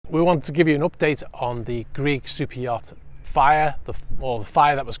we wanted to give you an update on the Greek superyacht fire, the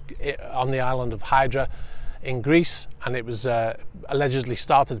fire that was on the island of Hydra in Greece, and it was allegedly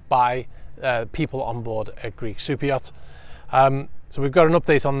started by people on board a Greek superyacht. So we've got an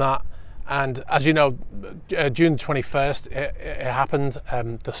update on that, and as you know, June 21st it happened.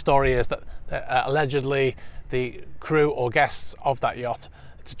 The story is that allegedly the crew or guests of that yacht,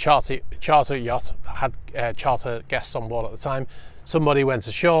 it's a charter yacht, had charter guests on board at the time. Somebody went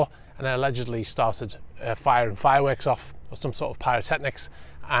ashore and allegedly started firing fireworks off, or some sort of pyrotechnics,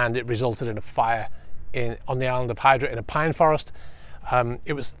 and it resulted in a fire on the island of Hydra in a pine forest.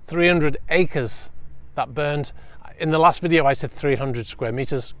 It was 300 acres that burned. In the last video I said 300 square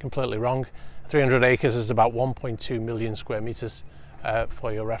meters, completely wrong. 300 acres is about 1.2 million square meters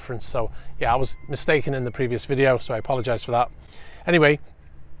for your reference. So yeah, I was mistaken in the previous video, so I apologize for that. Anyway,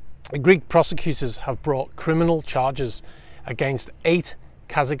 the Greek prosecutors have brought criminal charges against 8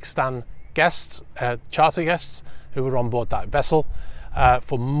 Kazakhstan guests, charter guests, who were on board that vessel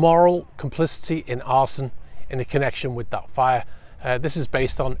for moral complicity in arson in a connection with that fire. This is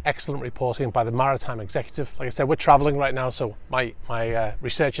based on excellent reporting by the Maritime Executive. Like I said, we're traveling right now, so my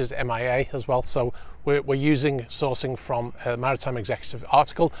research is MIA as well, so we're using sourcing from a Maritime Executive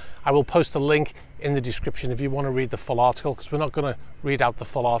article. I will post a link in the description if you want to read the full article, because we're not going to read out the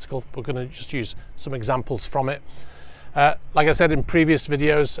full article, we're going to just use some examples from it. Like I said in previous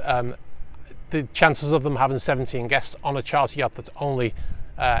videos, the chances of them having 17 guests on a charter yacht that's only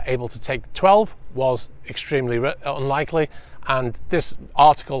able to take 12 was extremely unlikely, and this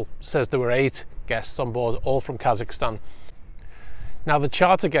article says there were 8 guests on board, all from Kazakhstan. Now, the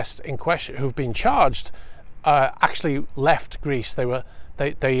charter guests in question who've been charged actually left Greece.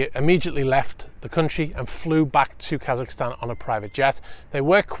 They immediately left the country and flew back to Kazakhstan on a private jet. They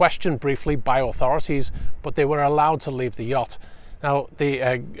were questioned briefly by authorities, but they were allowed to leave the yacht. Now,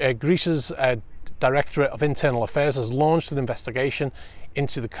 the Greece's Directorate of Internal Affairs has launched an investigation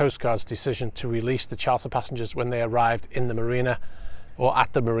into the Coast Guard's decision to release the charter passengers when they arrived in the marina, or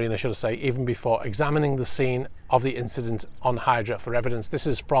at the marina should I say, even before examining the scene of the incident on Hydra for evidence. This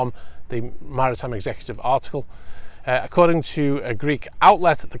is from the Maritime Executive article. According to a Greek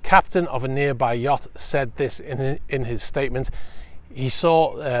outlet, the captain of a nearby yacht said this in his statement. He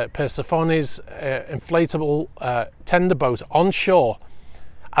saw Persephone's inflatable tender boat on shore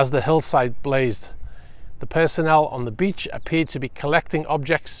as the hillside blazed. The personnel on the beach appeared to be collecting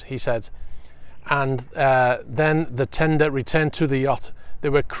objects, he said, and then the tender returned to the yacht.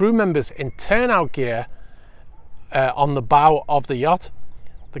 There were crew members in turnout gear on the bow of the yacht,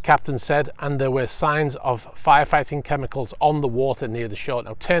 the captain said, and there were signs of firefighting chemicals on the water near the shore.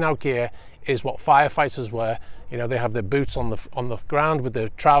 Now, turnout gear is what firefighters wear. You know, they have their boots on the ground with their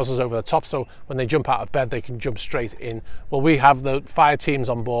trousers over the top, so when they jump out of bed they can jump straight in. Well, we have the fire teams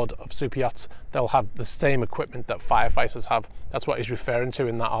on board of superyachts. They'll have the same equipment that firefighters have. That's what he's referring to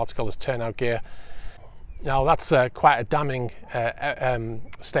in that article as turnout gear. Now, that's quite a damning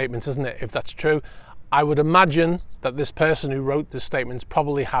statement, isn't it, if that's true? I would imagine that this person who wrote this statement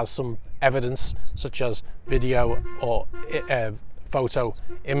probably has some evidence, such as video or photo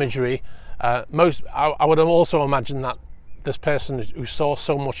imagery. I would also imagine that this person who saw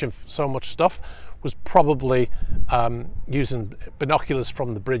so much stuff was probably using binoculars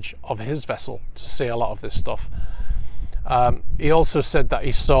from the bridge of his vessel to see a lot of this stuff. He also said that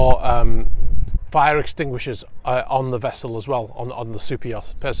he saw fire extinguishers on the vessel as well, on the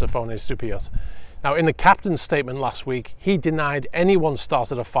superyacht, Persephone's superyacht. Now, in the captain's statement last week, he denied anyone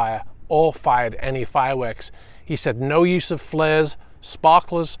started a fire or fired any fireworks. He said no use of flares,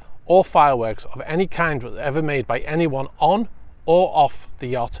 sparklers, or fireworks of any kind was ever made by anyone on or off the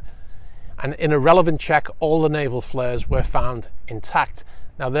yacht. And in a relevant check, all the naval flares were found intact.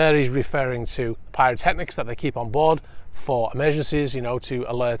 Now, there he's referring to pyrotechnics that they keep on board for emergencies, you know, to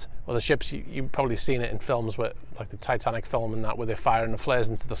alert other ships. You've probably seen it in films where, like the Titanic film and that, where they're firing the flares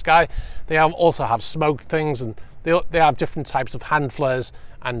into the sky. They also have smoke things, and they have different types of hand flares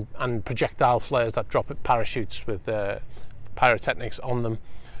and projectile flares that drop at parachutes with pyrotechnics on them.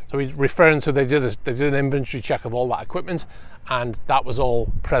 So he's referring to they did an inventory check of all that equipment, and that was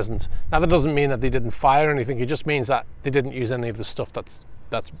all present. Now, that doesn't mean that they didn't fire anything. It just means that they didn't use any of the stuff that's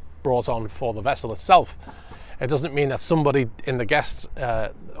brought on for the vessel itself. It doesn't mean that somebody in the guests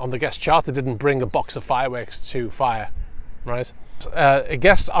on the guest charter didn't bring a box of fireworks to fire, right?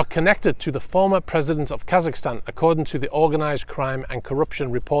 Guests are connected to the former president of Kazakhstan, according to the Organized Crime and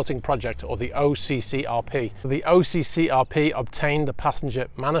Corruption Reporting Project, or the OCCRP. The OCCRP obtained the passenger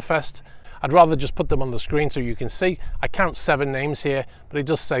manifest I'd rather just put them on the screen so you can see. I count 7 names here, but it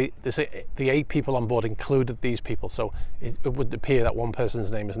does say the 8 people on board included these people, so it would appear that one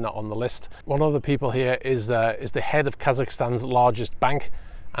person's name is not on the list. One of the people here is the head of Kazakhstan's largest bank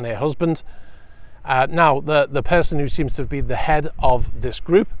and her husband. Now, the person who seems to be the head of this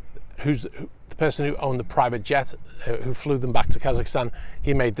group, who's the person who owned the private jet, who flew them back to Kazakhstan,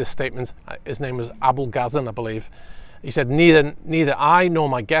 he made this statement. His name was Abul Ghazan, I believe. He said, neither I nor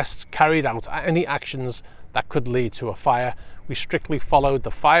my guests carried out any actions that could lead to a fire. We strictly followed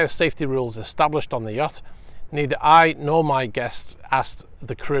the fire safety rules established on the yacht. Neither I nor my guests asked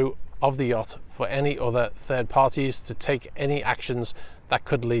the crew of the yacht for any other third parties to take any actions that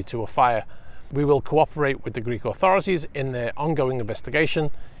could lead to a fire. We will cooperate with the Greek authorities in their ongoing investigation.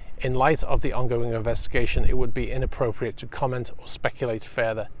 In light of the ongoing investigation, it would be inappropriate to comment or speculate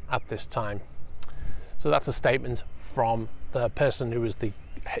further at this time. So that's a statement from the person who was the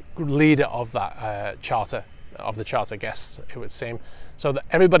leader of that charter, of the charter guests, it would seem. So that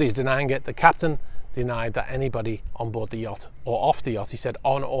everybody's denying it. The captain denied that anybody on board the yacht or off the yacht, he said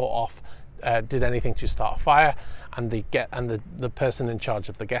on or off, did anything to start a fire, and the person in charge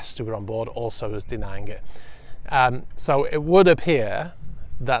of the guests who were on board also is denying it. So it would appear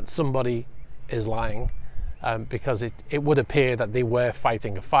that somebody is lying, because it would appear that they were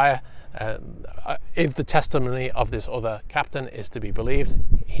fighting a fire. If the testimony of this other captain is to be believed,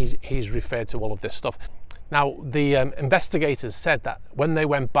 he's referred to all of this stuff. Now, the investigators said that when they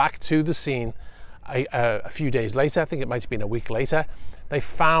went back to the scene a few days later, I think it might have been a week later, they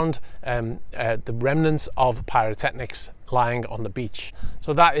found the remnants of pyrotechnics lying on the beach.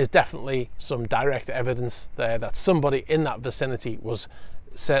 So that is definitely some direct evidence there that somebody in that vicinity was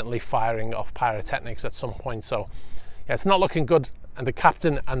certainly firing off pyrotechnics at some point. So yeah, it's not looking good, and the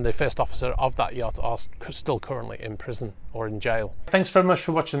captain and the first officer of that yacht are still currently in prison or in jail. Thanks very much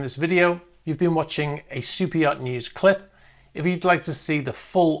for watching this video. You've been watching a Superyacht News clip. If you'd like to see the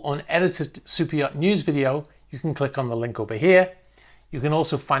full unedited Superyacht News video, you can click on the link over here. You can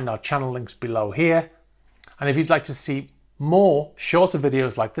also find our channel links below here. And if you'd like to see more shorter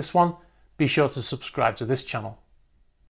videos like this one, be sure to subscribe to this channel.